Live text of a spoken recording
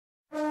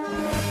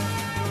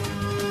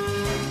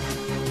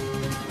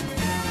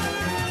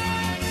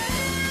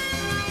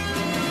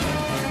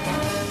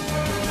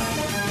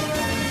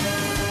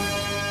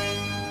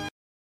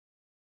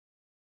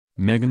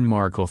Meghan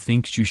Markle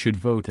thinks you should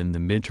vote in the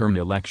midterm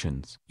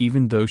elections.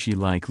 Even though she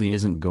likely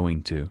isn't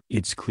going to.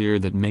 It's clear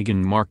that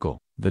Meghan Markle,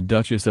 the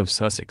Duchess of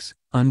Sussex,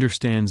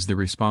 understands the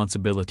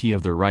responsibility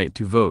of the right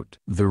to vote.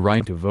 The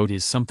right to vote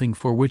is something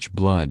for which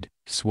blood,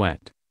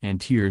 sweat, and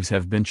tears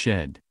have been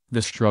shed.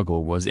 The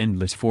struggle was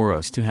endless for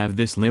us to have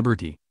this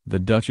liberty, the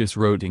Duchess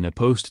wrote in a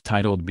post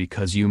titled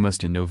 "Because You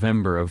Must" in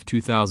November of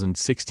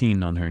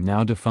 2016 on her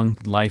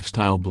now-defunct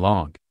lifestyle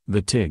blog,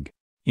 The Tig.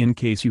 In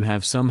case you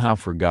have somehow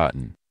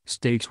forgotten,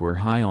 stakes were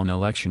high on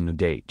election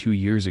day 2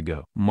 years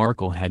ago.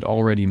 Markle had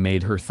already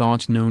made her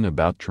thoughts known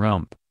about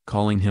Trump,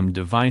 calling him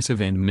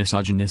divisive and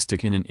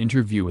misogynistic in an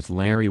interview with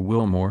Larry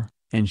Wilmore,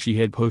 and she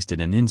had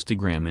posted an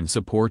Instagram in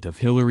support of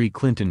Hillary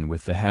Clinton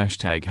with the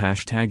hashtag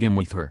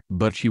 #ImWithHer.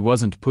 But she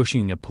wasn't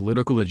pushing a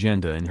political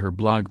agenda in her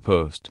blog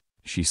post,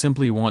 she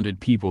simply wanted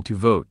people to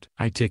vote.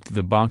 "I ticked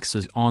the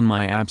boxes on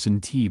my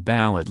absentee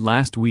ballot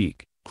last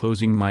week,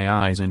 closing my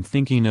eyes and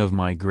thinking of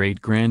my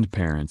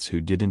great-grandparents who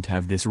didn't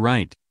have this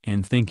right,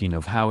 and thinking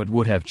of how it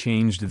would have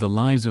changed the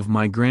lives of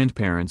my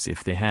grandparents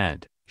if they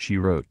had," she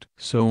wrote.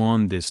 "So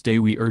on this day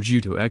we urge you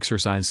to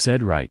exercise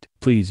said right.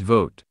 Please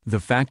vote."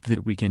 The fact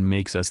that we can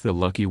makes us the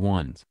lucky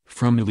ones.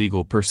 From a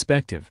legal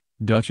perspective,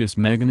 Duchess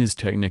Meghan is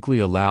technically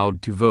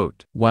allowed to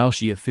vote. While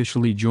she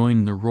officially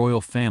joined the royal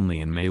family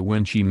in May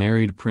when she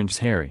married Prince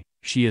Harry,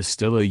 she is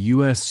still a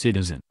U.S.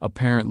 citizen.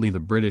 Apparently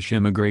the British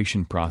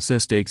immigration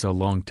process takes a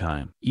long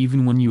time,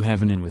 even when you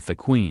have an in with the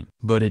Queen.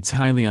 But it's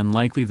highly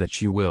unlikely that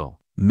she will.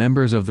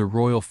 Members of the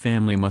royal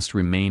family must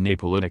remain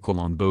apolitical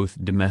on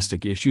both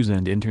domestic issues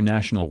and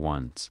international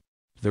ones.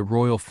 The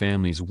royal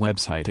family's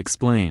website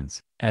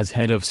explains, as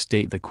head of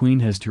state the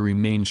Queen has to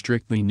remain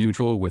strictly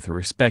neutral with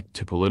respect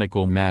to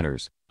political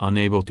matters,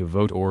 unable to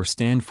vote or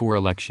stand for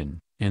election,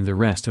 and the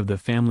rest of the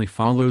family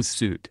follows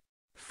suit.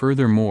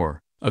 Furthermore,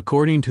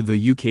 according to the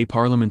UK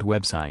Parliament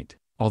website,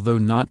 although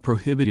not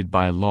prohibited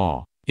by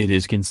law, it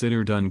is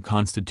considered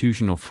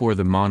unconstitutional for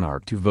the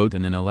monarch to vote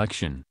in an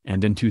election.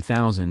 And in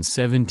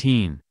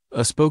 2017,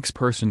 a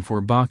spokesperson for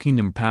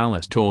Buckingham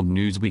Palace told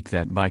Newsweek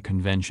that by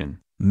convention,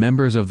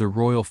 members of the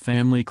royal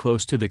family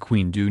close to the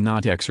Queen do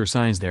not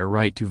exercise their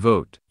right to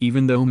vote.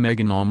 Even though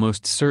Meghan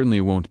almost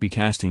certainly won't be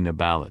casting a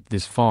ballot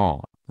this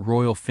fall,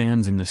 royal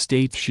fans in the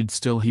States should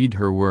still heed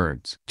her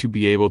words. To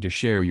be able to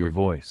share your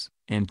voice,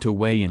 and to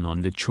weigh in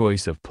on the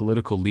choice of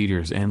political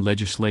leaders and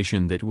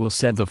legislation that will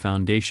set the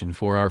foundation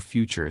for our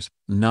futures,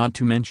 not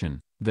to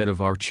mention, that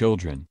of our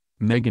children,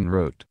 Meghan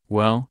wrote.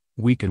 Well,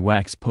 we could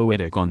wax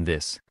poetic on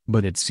this,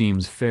 but it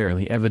seems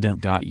fairly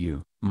evident.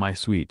 You, my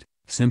sweet,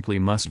 simply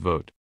must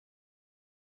vote.